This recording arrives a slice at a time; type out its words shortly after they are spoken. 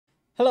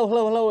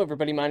Hello,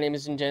 everybody. My name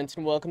is Ingent,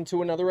 and welcome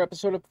to another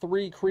episode of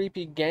 3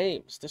 Creepy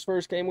Games. This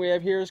first game we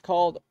have here is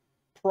called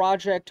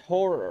Project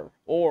Horror,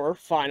 or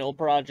Final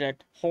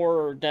Project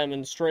Horror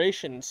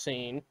Demonstration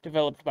Scene,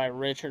 developed by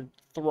Richard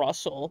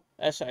Thrussell,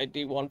 SID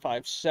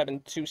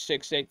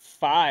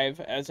 1572685,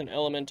 as an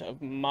element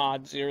of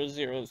Mod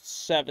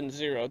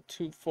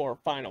 007024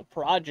 Final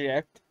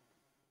Project.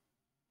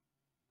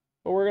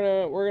 But we're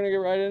gonna get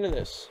right into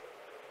this.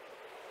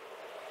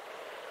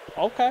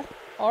 Okay,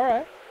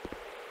 alright.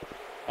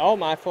 Oh,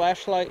 my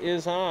flashlight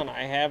is on.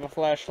 I have a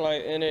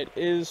flashlight and it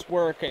is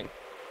working.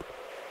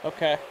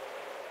 Okay.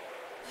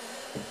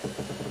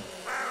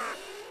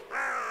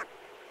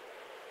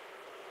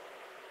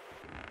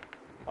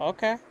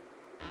 Okay.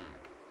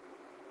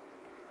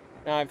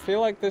 Now, I feel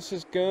like this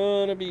is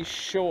gonna be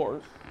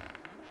short.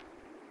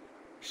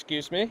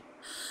 Excuse me?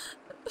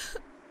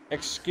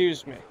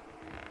 Excuse me.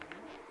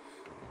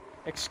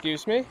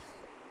 Excuse me?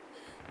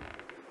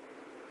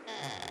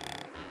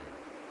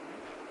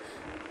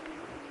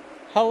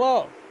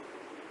 Hello?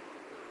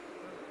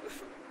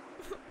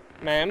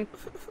 Ma'am?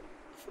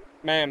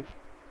 Ma'am?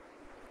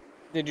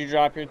 Did you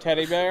drop your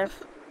teddy bear?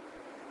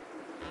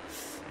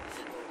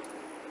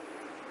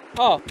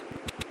 Oh.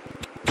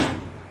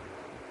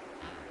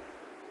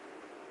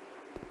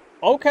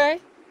 Okay.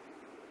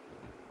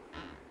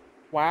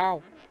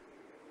 Wow.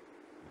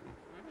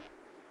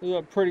 This is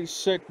a pretty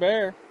sick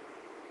bear.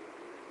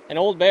 An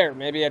old bear,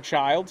 maybe a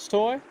child's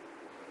toy?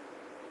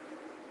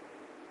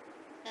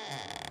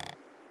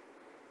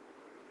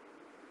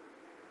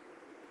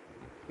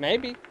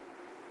 Maybe.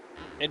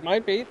 It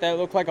might be. That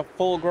looked like a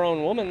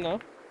full-grown woman, though.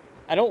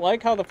 I don't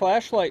like how the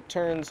flashlight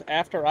turns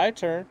after I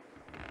turn.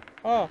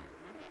 Oh.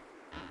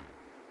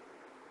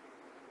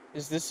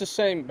 Is this the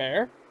same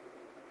bear?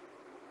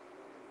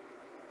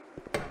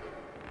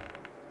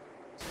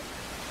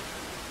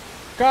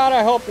 God,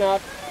 I hope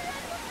not.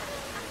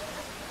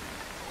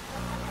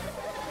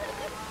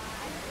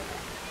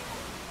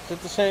 Is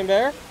it the same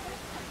bear?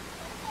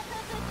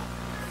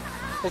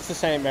 It's the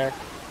same bear.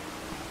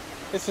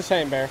 It's the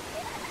same bear.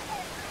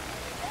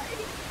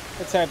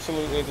 It's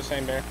absolutely the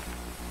same bear.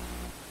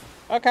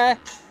 Okay.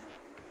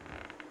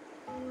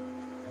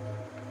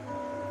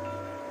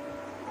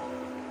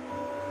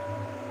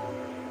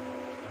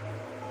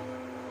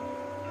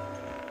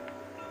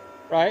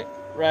 Right.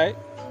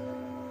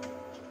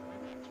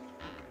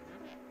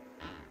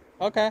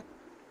 Okay.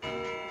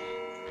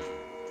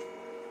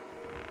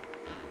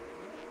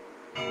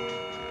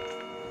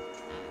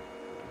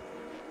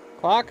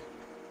 Clock?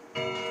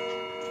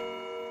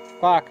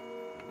 Clock.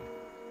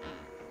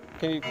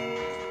 Can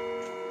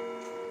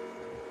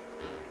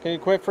you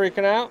quit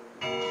freaking out?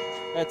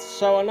 That's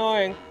so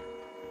annoying.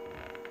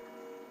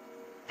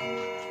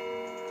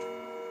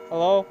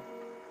 Hello?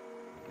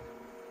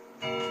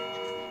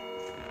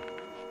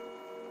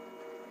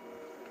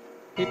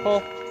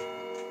 People?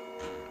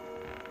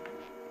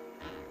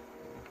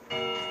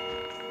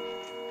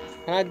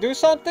 Can I do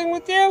something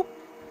with you?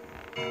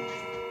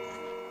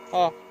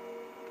 Oh.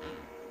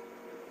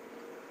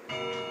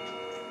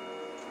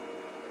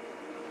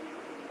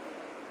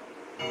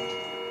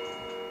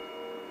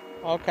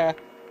 Okay.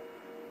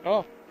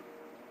 Oh.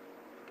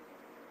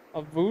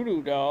 A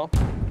voodoo doll.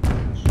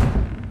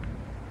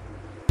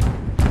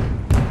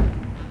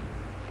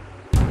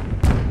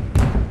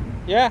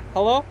 Yeah,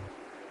 hello?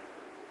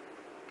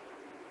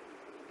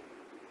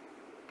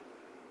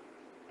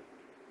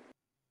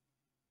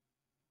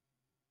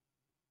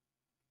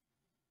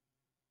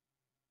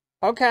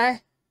 Okay.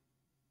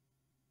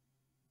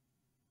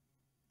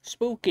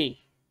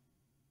 Spooky.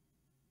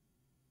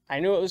 I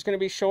knew it was going to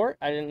be short.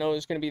 I didn't know it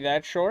was going to be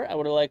that short. I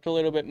would have liked a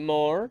little bit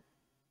more.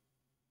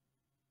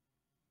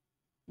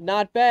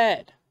 Not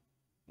bad.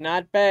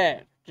 Not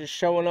bad. Just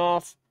showing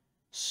off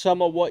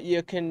some of what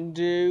you can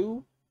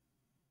do.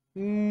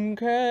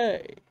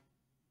 Okay.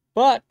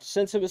 But,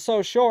 since it was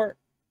so short,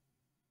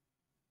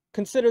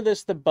 consider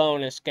this the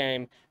bonus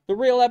game. The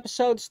real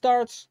episode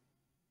starts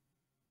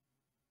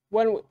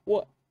when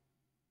what?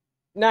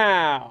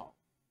 Now.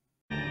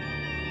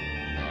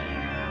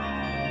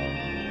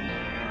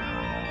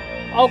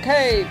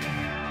 Okay.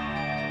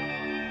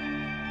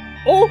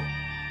 Oh.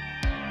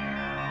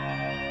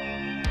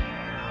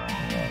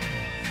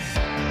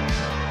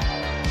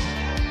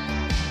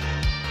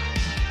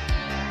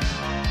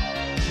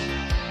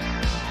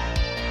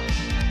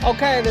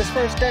 Okay, this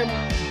first game,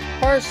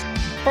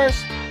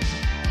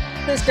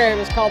 this game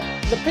is called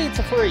The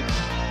Pizza Freak.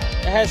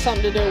 It has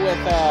something to do with,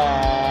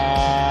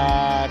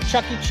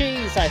 Chuck E.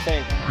 Cheese, I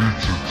think.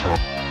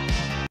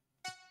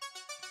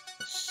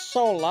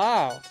 So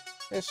loud.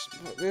 This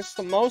is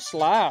the most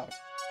loud.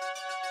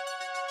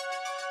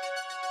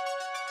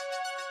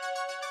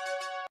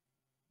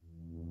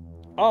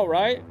 All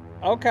right.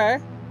 Okay.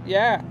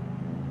 Yeah.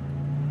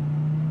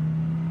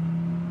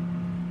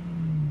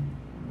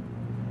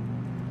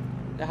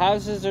 The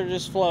houses are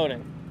just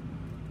floating.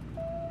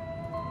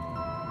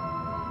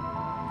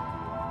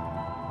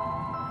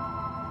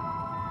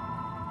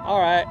 All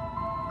right.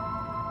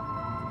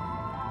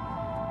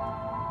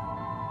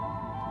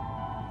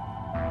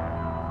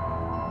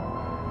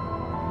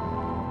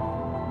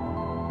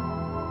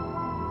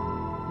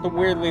 The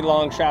weirdly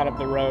long shot of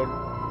the road.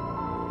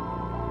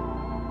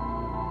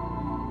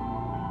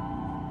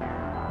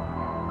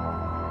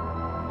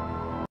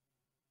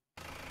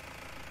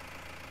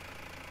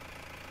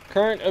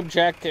 Current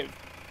objective.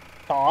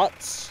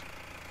 Thoughts?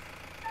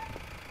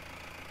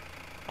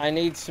 I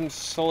need some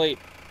sleep.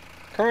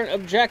 Current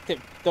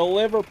objective.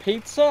 Deliver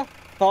pizza?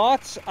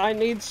 Thoughts? I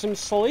need some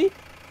sleep?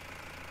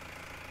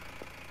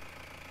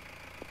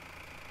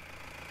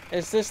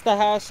 Is this the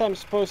house I'm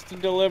supposed to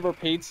deliver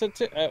pizza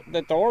to?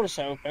 The door's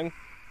open.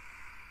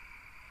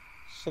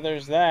 So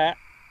there's that.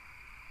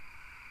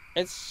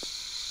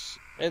 It's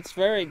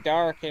very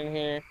dark in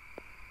here.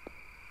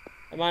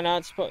 Am I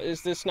not supposed...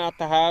 Is this not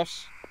the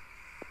house?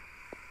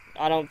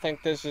 I don't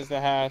think this is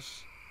the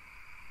house.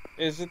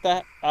 Is it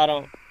that? I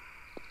don't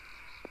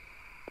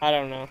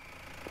know.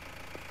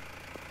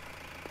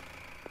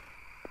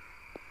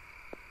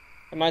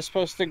 Am I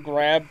supposed to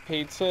grab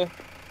pizza?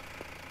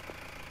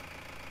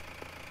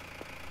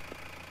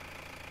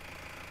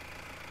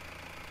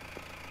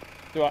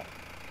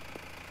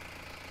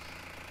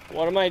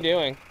 What am I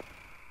doing?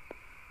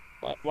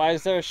 Why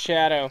is there a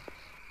shadow?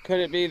 Could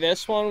it be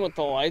this one with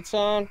the lights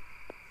on?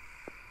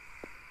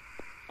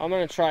 I'm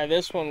gonna try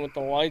this one with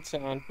the lights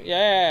on.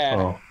 Yeah!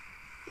 Oh,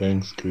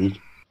 thanks, kid.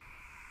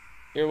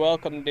 You're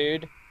welcome,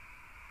 dude.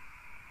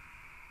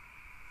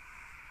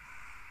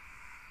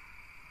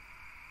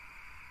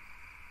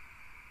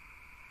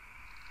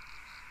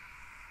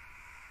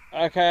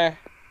 Okay.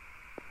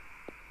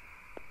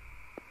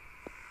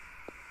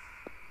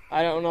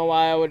 I don't know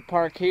why I would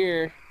park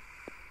here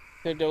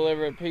to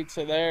deliver a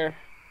pizza there.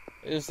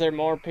 Is there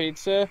more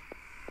pizza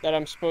that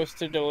I'm supposed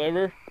to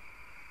deliver?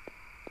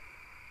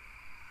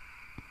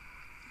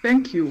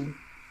 Thank you.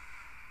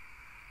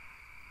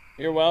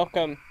 You're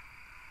welcome.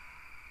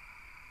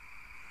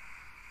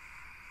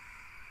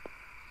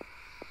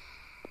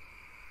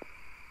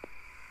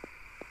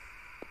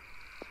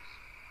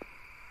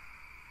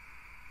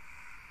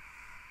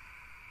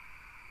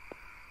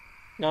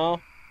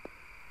 No?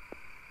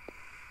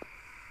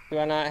 Do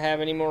I not have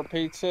any more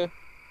pizza?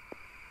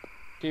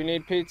 Do you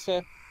need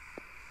pizza?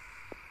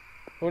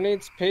 Who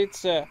needs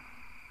pizza?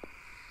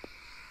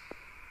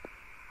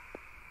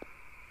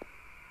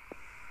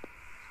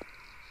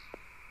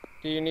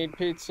 Do you need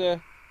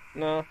pizza?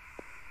 No?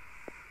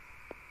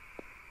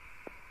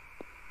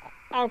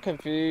 I'm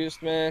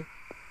confused, man.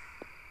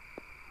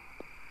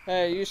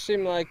 Hey, you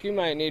seem like you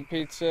might need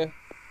pizza.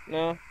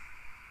 No?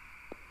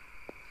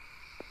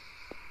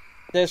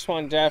 This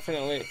one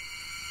definitely.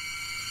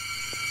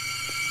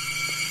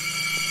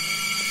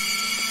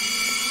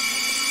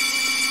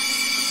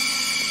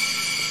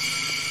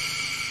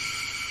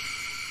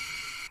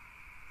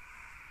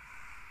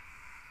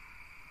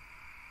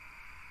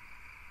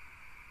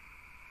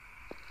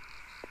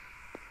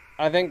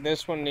 I think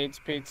this one needs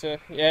pizza.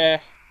 Yeah.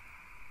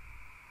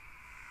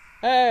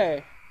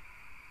 Hey.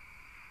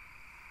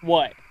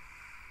 What?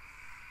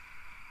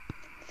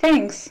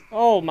 Thanks.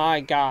 Oh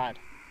my god.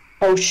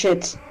 Oh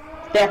shit.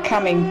 They're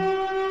coming.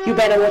 You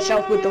better watch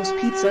out with those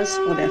pizzas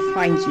or they'll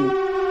find you.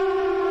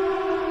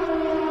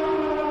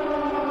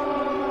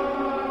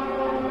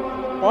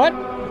 What?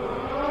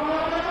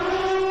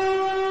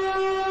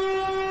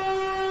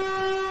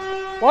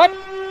 What?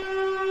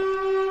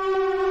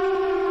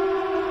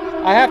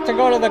 I have to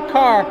go to the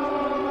car.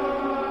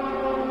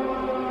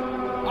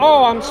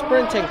 Oh, I'm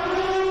sprinting.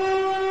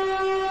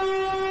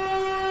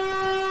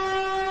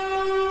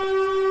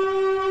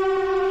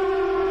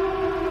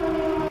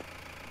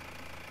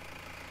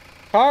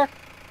 Car?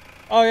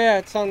 Oh yeah,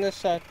 it's on this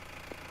side.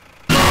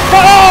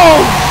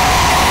 Oh!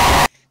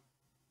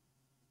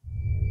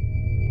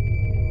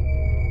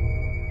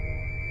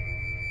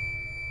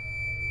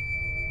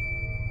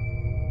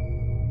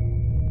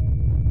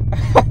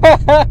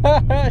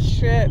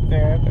 Shit,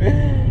 dude.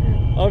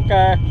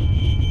 Okay.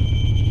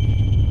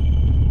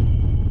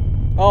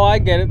 Oh, I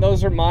get it.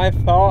 Those are my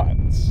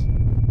thoughts.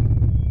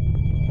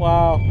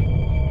 Wow.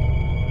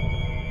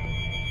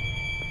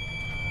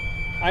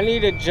 I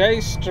need a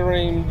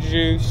J-Stream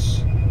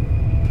juice.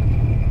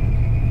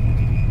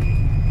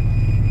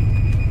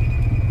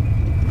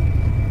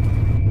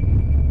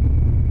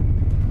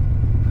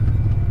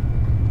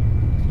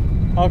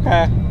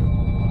 Okay.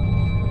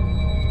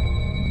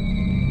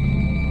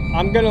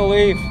 I'm gonna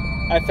leave,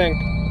 I think.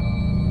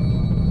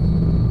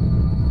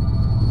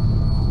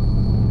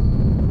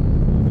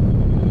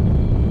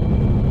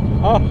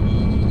 Oh.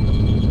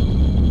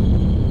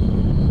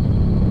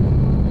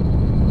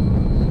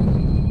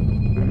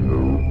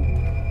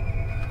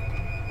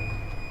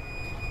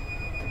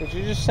 Did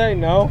you just say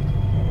no?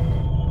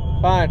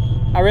 Fine.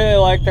 I really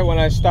like that when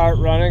I start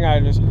running, I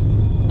just...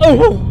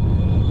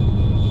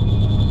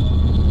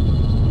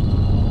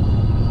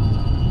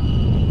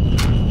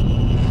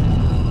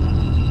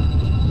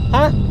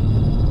 Huh?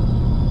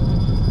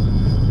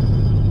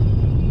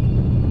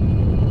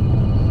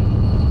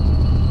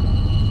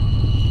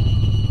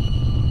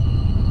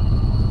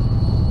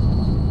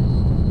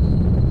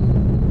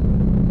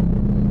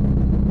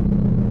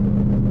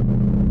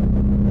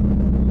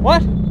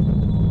 What?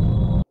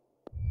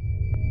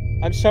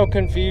 I'm so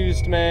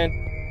confused, man.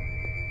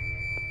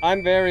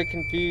 I'm very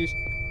confused.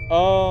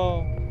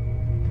 Oh.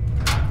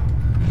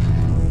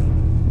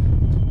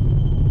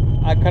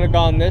 I could have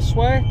gone this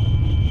way?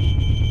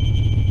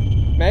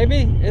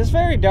 Maybe? It's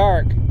very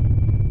dark.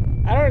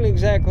 I don't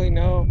exactly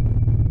know.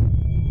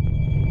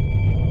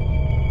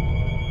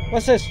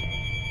 What's this?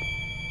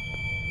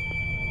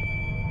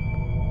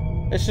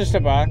 It's just a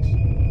box.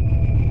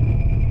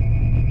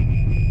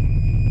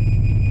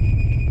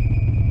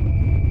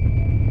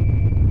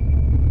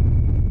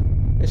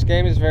 This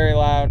game is very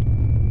loud.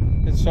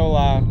 It's so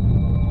loud.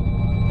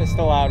 It's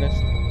the loudest.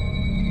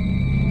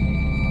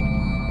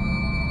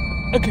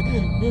 Okay.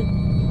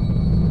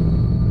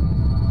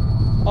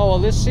 Oh, well,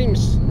 this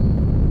seems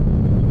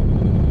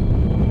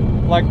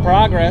like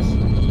progress.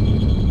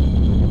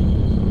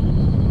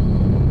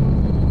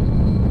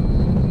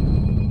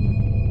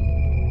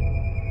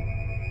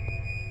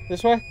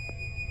 This way?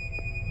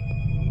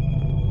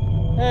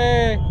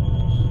 Hey!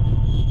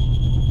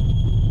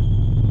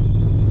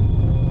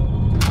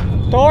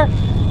 Door!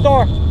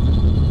 Door!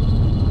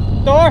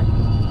 Door!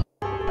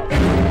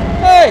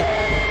 Hey!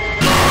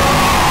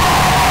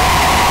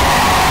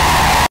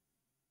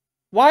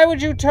 Why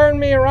would you turn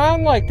me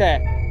around like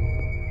that?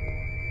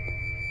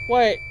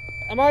 Wait,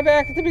 am I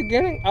back at the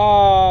beginning?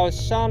 Oh,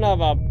 son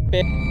of a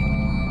bitch.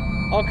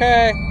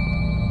 Okay.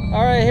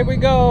 Alright, here we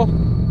go.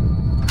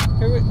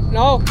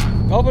 No!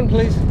 Open,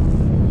 please.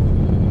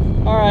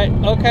 Alright,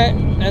 okay.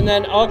 And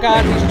then, oh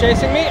god, he's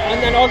chasing me.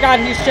 And then, oh god,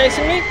 he's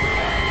chasing me.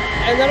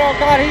 And then, oh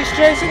god, he's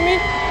chasing me.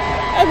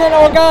 And then,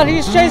 oh god,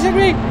 he's chasing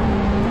me.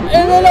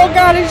 And then, oh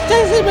god, he's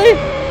chasing me.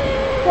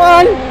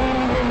 Run.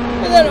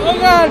 And then, oh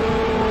god,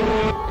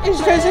 he's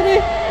chasing me.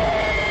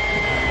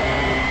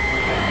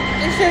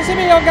 He's chasing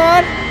me, oh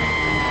god.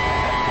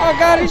 Oh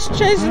god, he's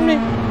chasing me.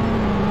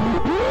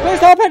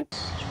 Please open.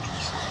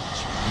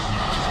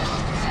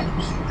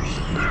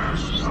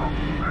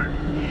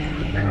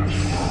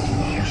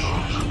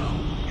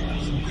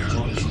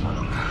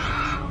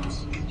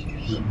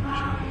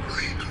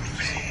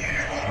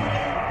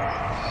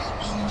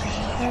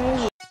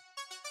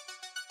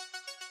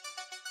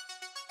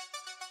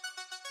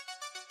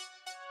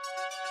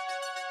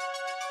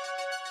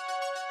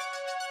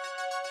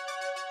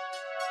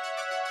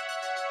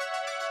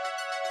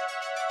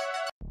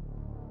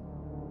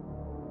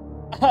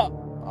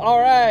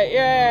 Alright,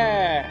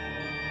 yeah.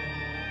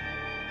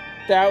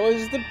 That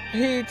was the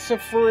pizza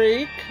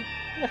freak.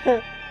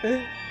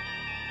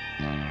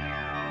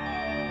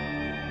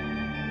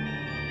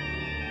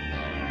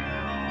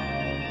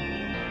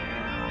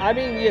 I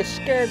mean, you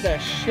scared the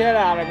shit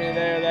out of me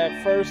there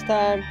that first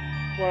time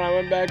when I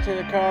went back to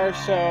the car,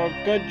 so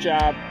good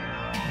job,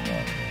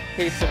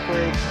 Pizza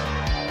Freak.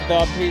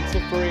 The Pizza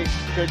Freak,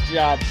 good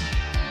job.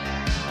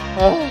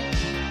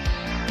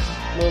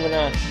 Moving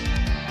on.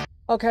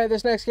 Okay,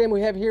 this next game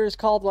we have here is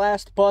called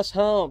Last Bus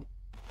Home.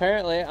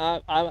 Apparently,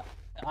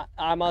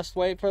 I must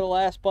wait for the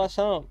last bus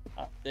home.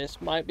 This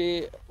might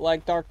be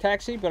like Dark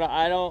Taxi, but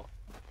I don't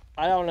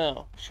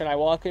know. Should I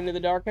walk into the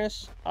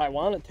darkness? I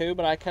wanted to,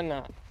 but I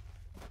cannot.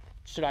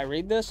 Should I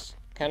read this?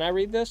 Can I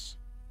read this?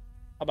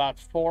 About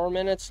 4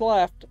 minutes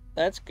left.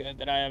 That's good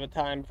that I have a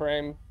time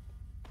frame.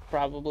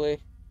 Probably.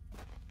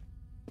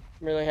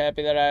 I'm really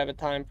happy that I have a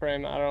time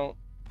frame. I don't...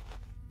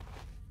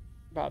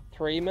 About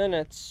 3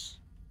 minutes.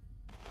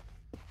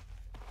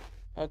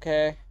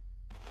 Okay.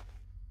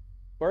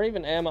 Where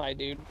even am I,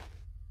 dude?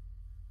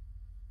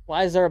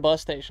 Why is there a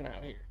bus station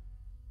out here?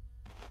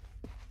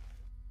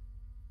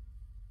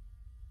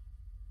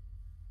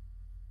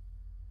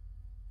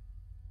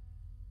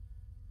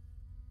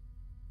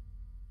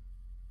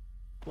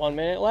 One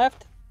minute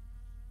left?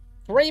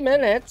 3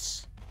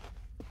 minutes?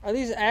 Are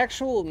these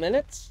actual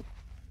minutes?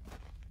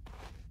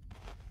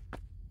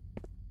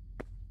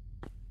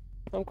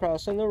 I'm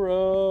crossing the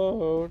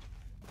road.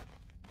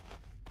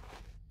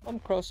 I'm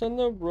crossing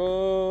the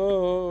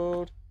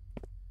road.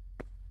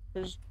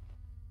 There's...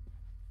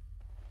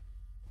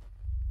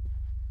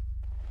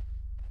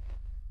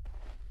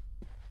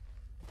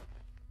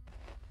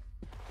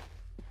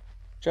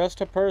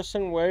 just a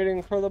person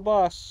waiting for the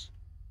bus.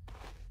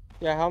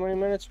 Yeah, how many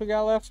minutes we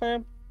got left,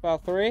 fam?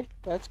 About 3?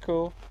 That's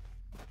cool.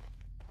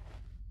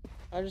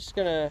 I'm just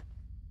gonna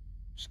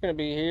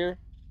be here.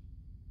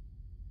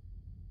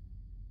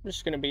 I'm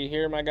just gonna be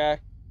here, my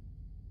guy.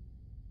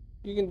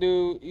 You can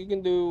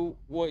do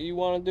what you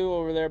want to do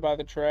over there by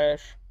the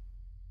trash.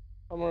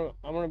 I'm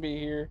gonna be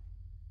here.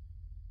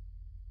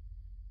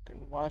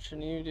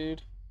 Watching you,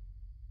 dude.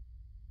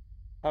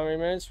 How many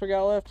minutes we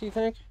got left, do you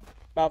think?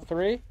 About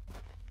 3?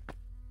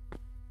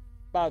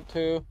 About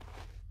 2.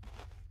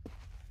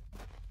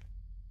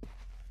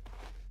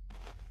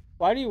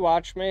 Why do you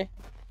watch me?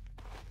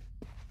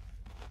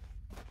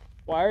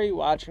 Why are you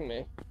watching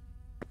me?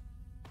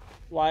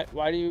 Why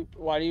do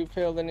you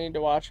feel the need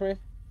to watch me?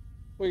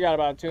 We got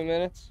about 2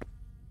 minutes.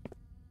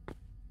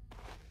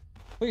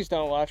 Please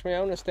don't watch me.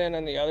 I'm gonna stand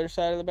on the other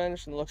side of the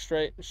bench and look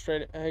straight.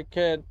 Hey,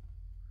 kid.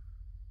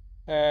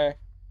 Hey.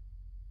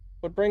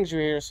 What brings you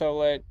here so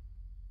late?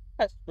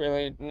 That's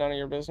really none of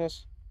your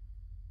business.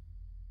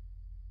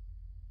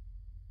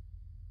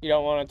 You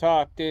don't want to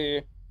talk, do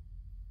you?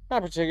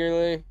 Not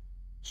particularly.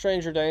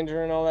 Stranger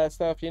danger and all that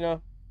stuff, you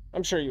know?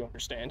 I'm sure you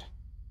understand.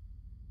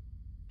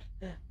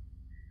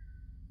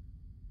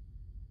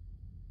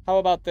 How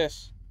about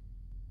this?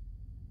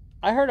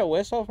 I heard a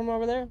whistle from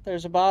over there.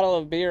 There's a bottle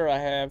of beer I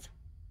have.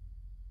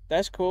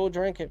 That's cool,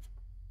 drink it.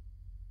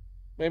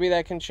 Maybe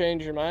that can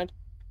change your mind.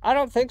 I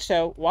don't think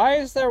so. Why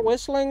is there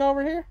whistling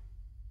over here?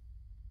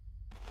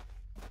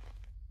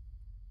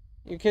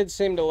 You kids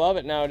seem to love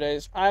it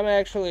nowadays. I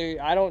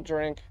don't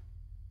drink.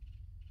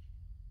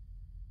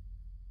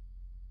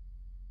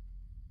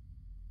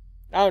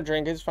 I don't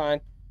drink, it's fine.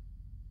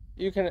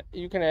 You can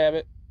have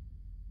it.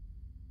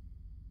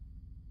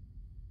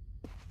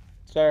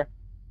 Sir.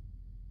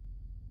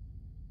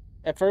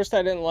 At first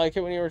I didn't like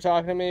it when you were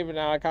talking to me, but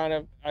now I kind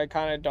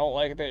of don't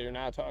like it that you're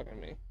not talking to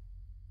me.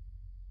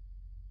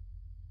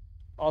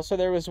 Also,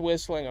 there was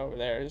whistling over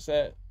there.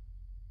 Do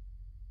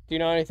you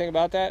know anything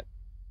about that?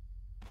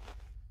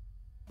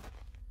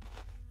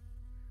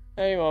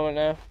 Any moment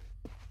now.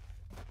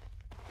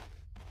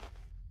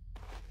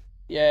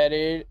 Yeah,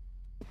 dude.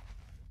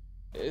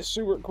 It's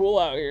super cool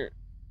out here.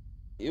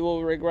 You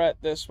will regret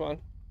this one.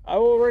 I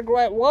will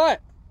regret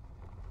what?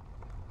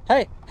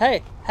 Hey,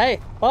 hey, hey,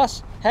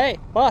 bus, hey,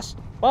 bus,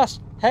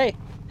 hey,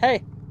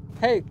 hey,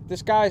 hey,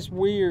 this guy's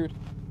weird.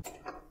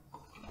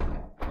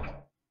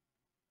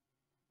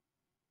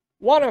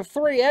 One of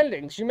 3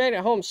 endings. You made it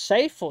home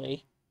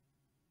safely.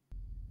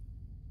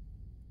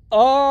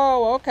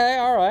 Oh, okay,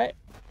 alright.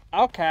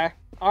 Okay,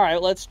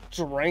 alright, let's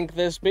drink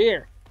this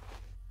beer.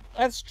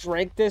 Let's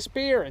drink this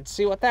beer and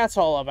see what that's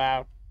all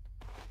about.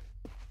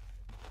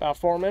 About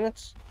 4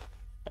 minutes?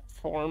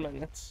 4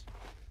 minutes.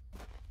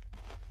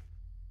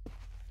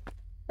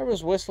 There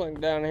was whistling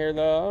down here,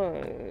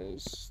 though.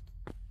 Let's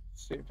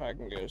see if I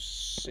can go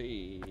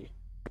see.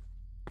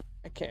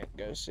 I can't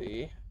go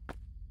see.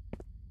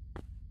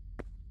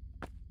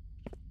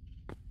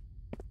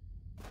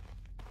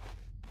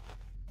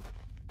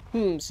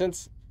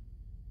 Since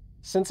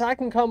I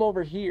can come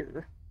over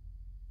here.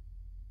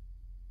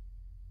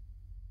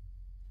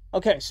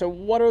 Okay, so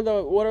what are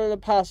the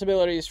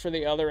possibilities for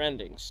the other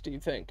endings, do you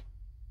think?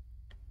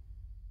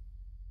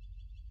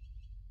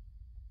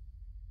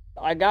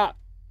 I got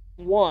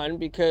one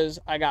because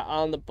I got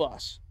on the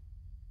bus.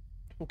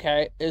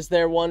 Okay, is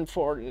there one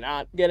for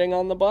not getting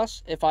on the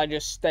bus if I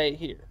just stay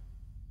here?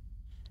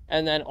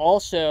 And then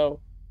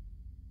also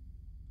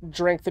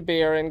drink the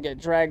beer and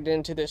get dragged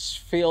into this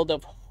field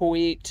of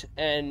wheat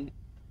and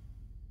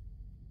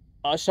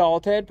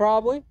assaulted,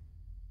 probably?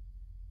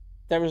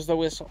 There was the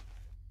whistle.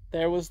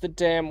 There was the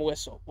damn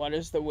whistle. What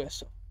is the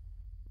whistle?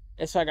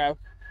 It's like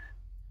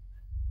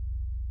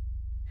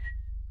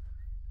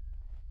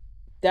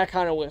that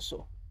kind of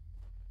whistle.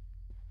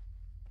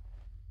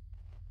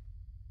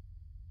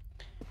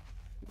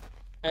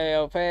 Hey,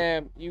 yo,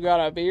 fam, you got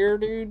a beer,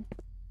 dude?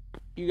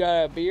 You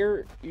got a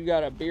beer? You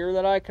got a beer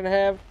that I can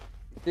have?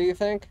 Do you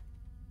think?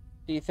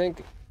 Do you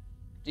think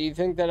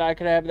that I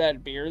could have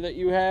that beer that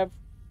you have?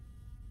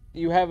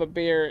 You have a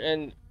beer,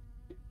 and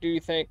do you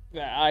think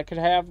that I could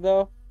have,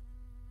 though?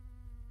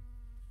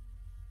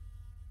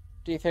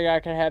 Do you think I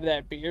could have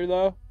that beer,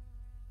 though?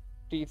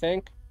 Do you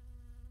think?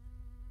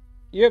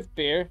 You have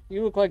beer.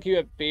 You look like you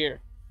have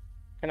beer.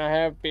 Can I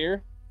have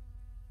beer?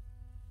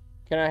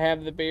 Can I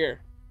have the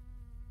beer?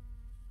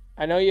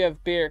 I know you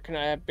have beer. Can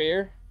I have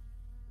beer?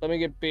 Let me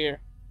get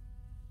beer.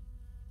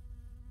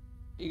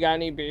 You got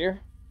any beer?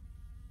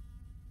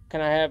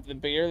 Can I have the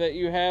beer that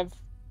you have?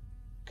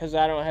 Because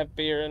I don't have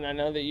beer, and I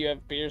know that you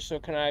have beer, so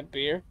can I have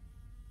beer?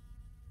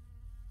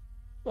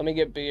 Let me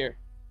get beer.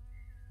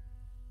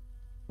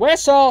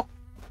 Whistle!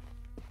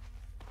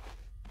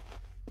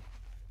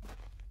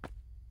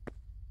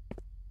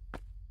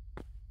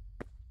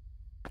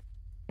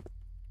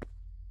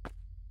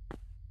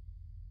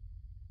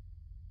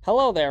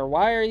 Hello there,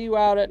 why are you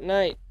out at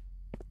night?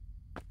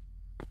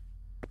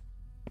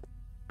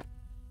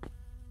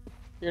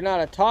 You're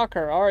not a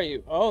talker, are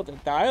you? Oh, the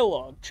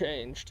dialogue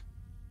changed.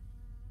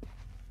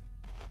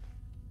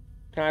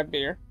 Can I have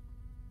beer?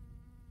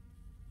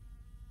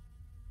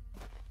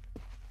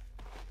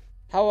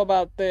 How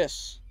about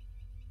this?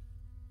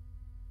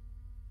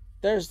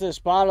 There's this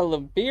bottle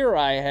of beer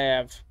I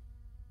have.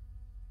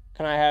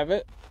 Can I have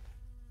it?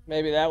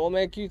 Maybe that will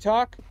make you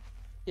talk?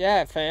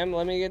 Yeah, fam,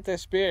 let me get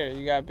this beer.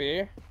 You got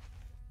beer?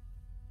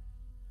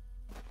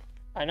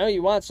 I know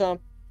you want some.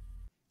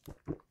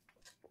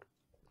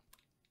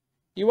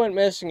 You went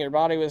missing. Your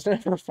body was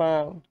never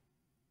found.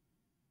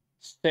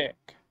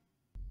 Sick.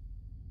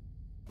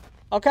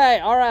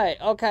 Okay, alright,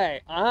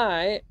 okay.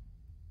 I'm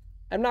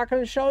not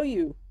going to show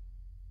you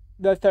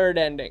the third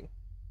ending.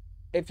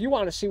 If you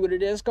want to see what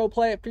it is, go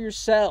play it for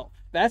yourself.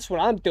 That's what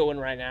I'm doing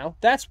right now.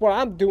 That's what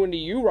I'm doing to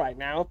you right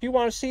now. If you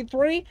want to see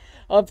 3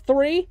 of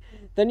 3,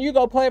 then you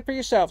go play it for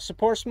yourself.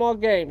 Support small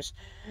games.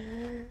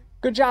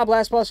 Good job,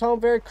 Last Bus Home.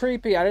 Very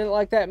creepy. I didn't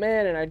like that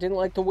man, and I didn't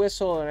like the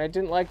whistle, and I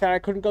didn't like that I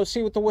couldn't go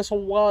see what the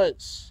whistle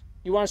was.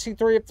 You want to see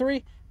 3 of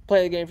 3?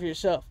 Play the game for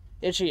yourself.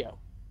 Itch.io.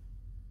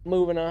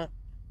 Moving on.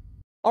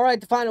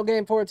 Alright, the final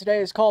game for today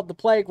is called The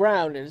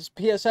Playground. It is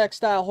a PSX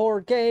style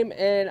horror game,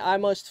 and I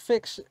must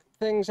fix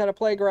things at a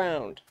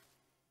playground.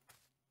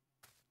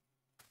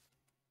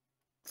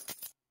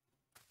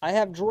 I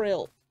have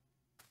drill.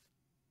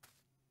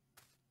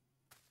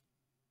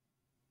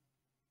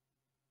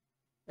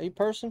 Are you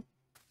person?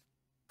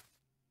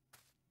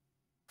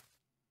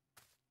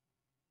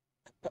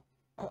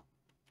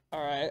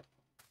 Alright.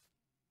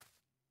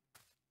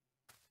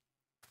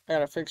 I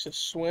gotta fix a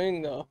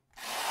swing, though.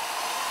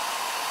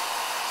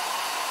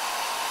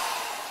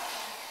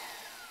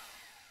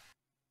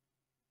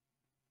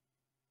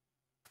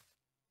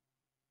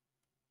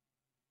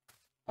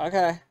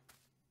 Okay.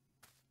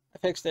 I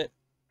fixed it.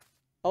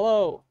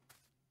 Hello.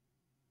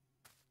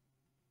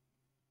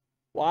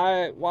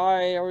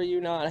 Why are you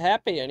not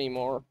happy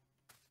anymore?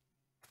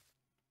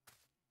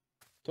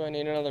 Do I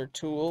need another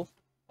tool?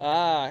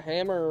 Ah,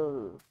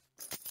 hammer.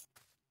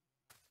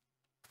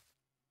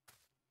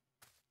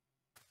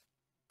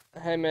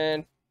 Hey,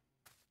 man.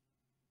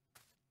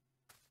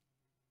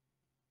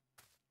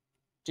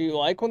 Do you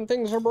like when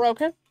things are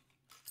broken?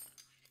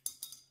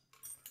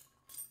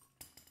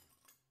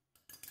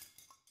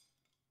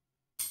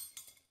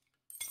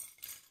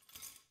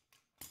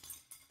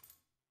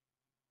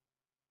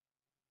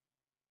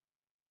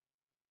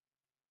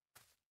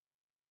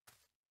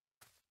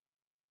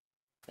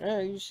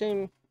 Yeah, you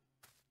seem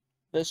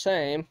the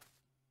same.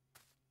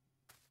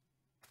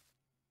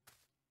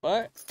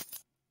 What?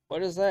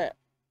 What is that?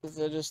 Is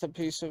it just a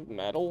piece of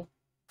metal?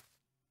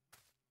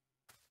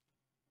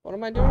 What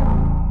am I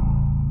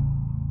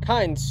doing?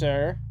 Kind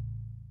sir,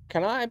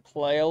 can I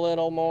play a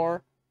little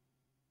more?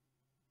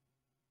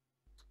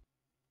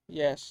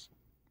 Yes.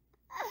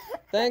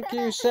 Thank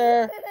you,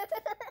 sir.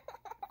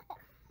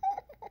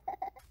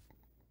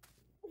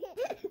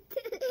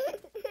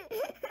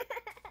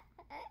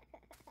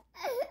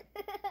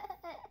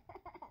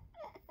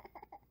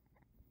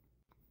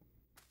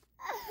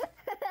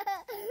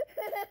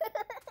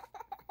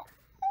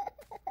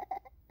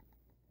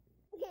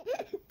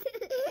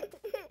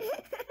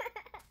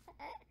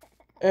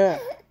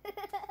 Ugh.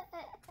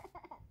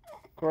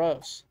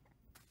 Gross.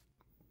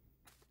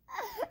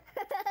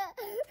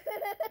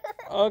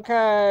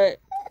 Okay.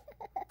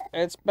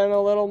 It's been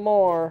a little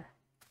more.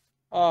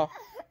 Oh.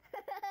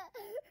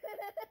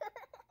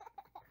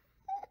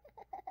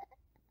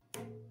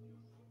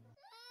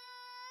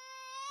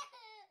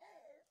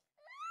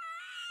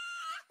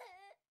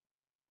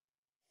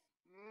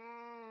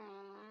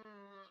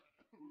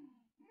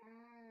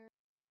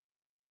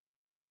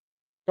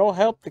 Go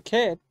help the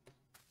kid.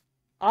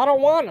 I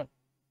don't want him.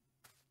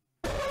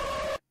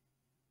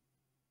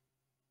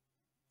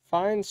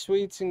 Find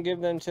sweets and give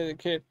them to the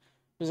kid.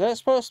 Was that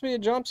supposed to be a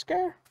jump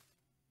scare?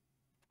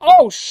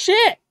 Oh,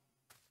 shit!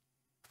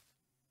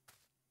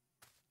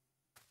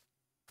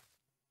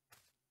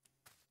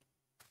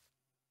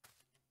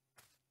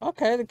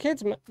 Okay, the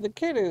kid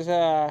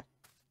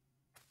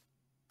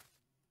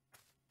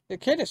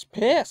is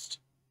pissed.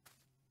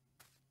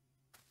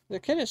 The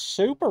kid is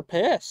super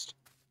pissed.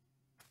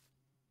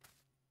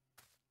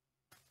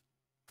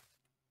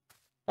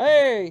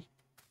 Hey!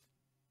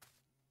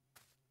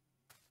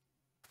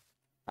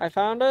 I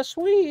found a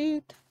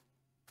sweet.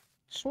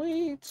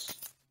 Sweets.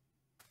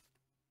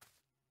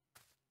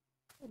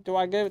 Do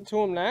I give it to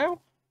him now?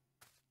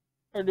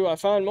 Or do I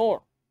find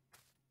more?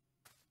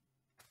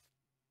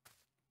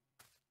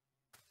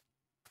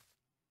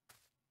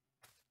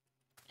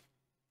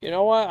 You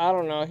know what? I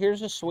don't know.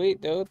 Here's a sweet,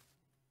 dude.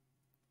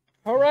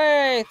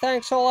 Hooray!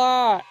 Thanks a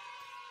lot!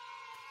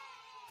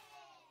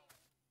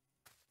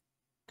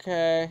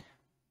 Okay.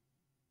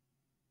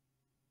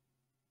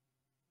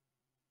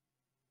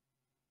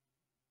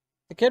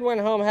 The kid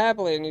went home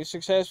happily and you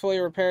successfully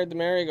repaired the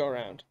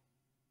merry-go-round.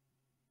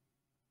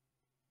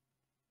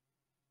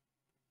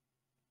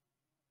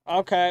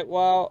 Okay,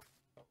 well,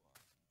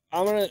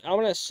 I'm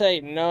gonna say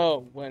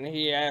no when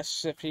he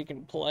asks if he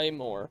can play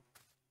more.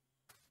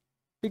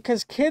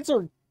 Because kids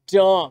are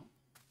dumb.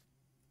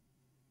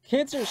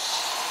 Kids are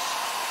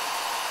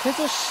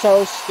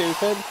so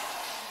stupid.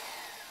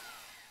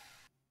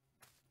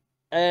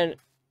 And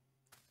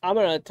I'm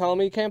gonna tell him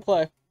he can't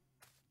play.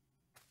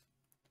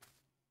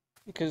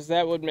 Because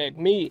that would make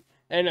me,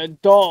 an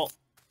adult,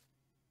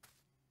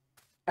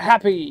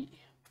 happy.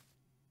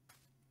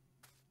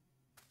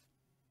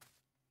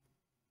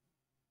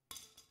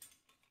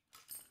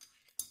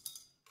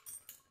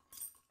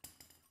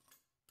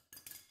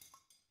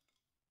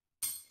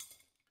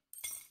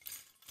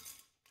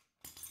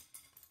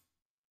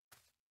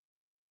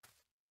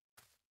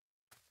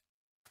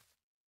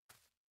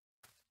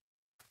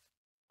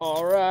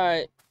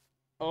 Alright.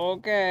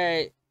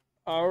 Okay.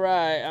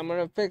 Alright, I'm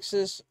gonna fix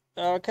this.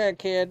 Okay,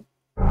 kid.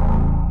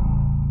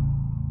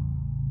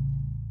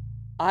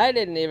 I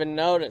didn't even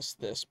notice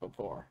this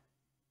before.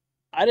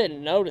 I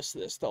didn't notice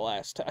this the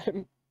last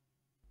time.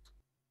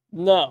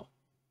 No.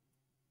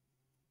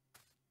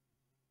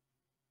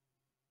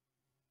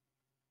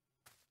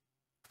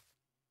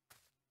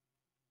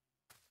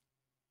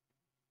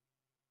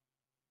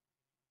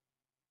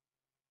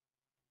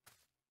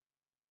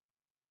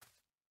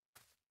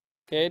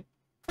 Good.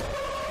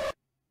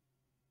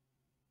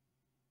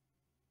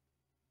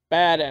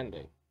 Bad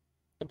ending.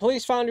 The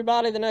police found your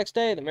body the next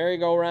day. The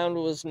merry-go-round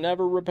was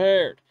never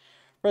repaired.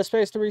 Press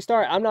space to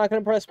restart. I'm not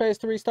going to press space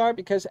to restart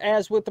because,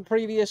 as with the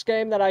previous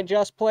game that I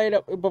just played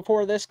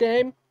before this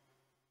game,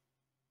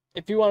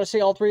 if you want to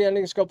see all 3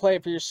 endings, go play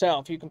it for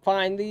yourself. You can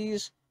find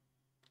these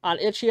on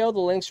Itch.io. The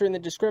links are in the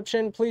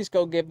description. Please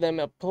go give them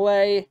a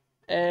play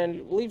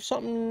and leave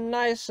something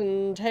nice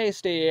and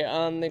tasty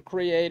on the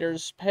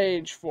creator's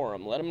page for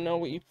them. Let them know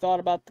what you thought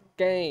about the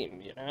game,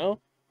 you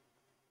know?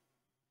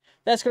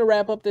 That's going to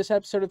wrap up this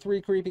episode of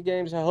 3 Creepy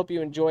Games. I hope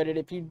you enjoyed it.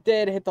 If you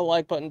did, hit the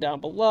like button down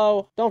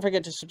below. Don't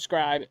forget to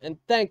subscribe. And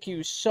thank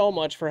you so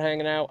much for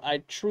hanging out. I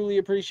truly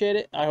appreciate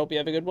it. I hope you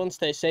have a good one.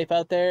 Stay safe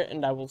out there,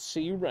 and I will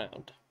see you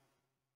around.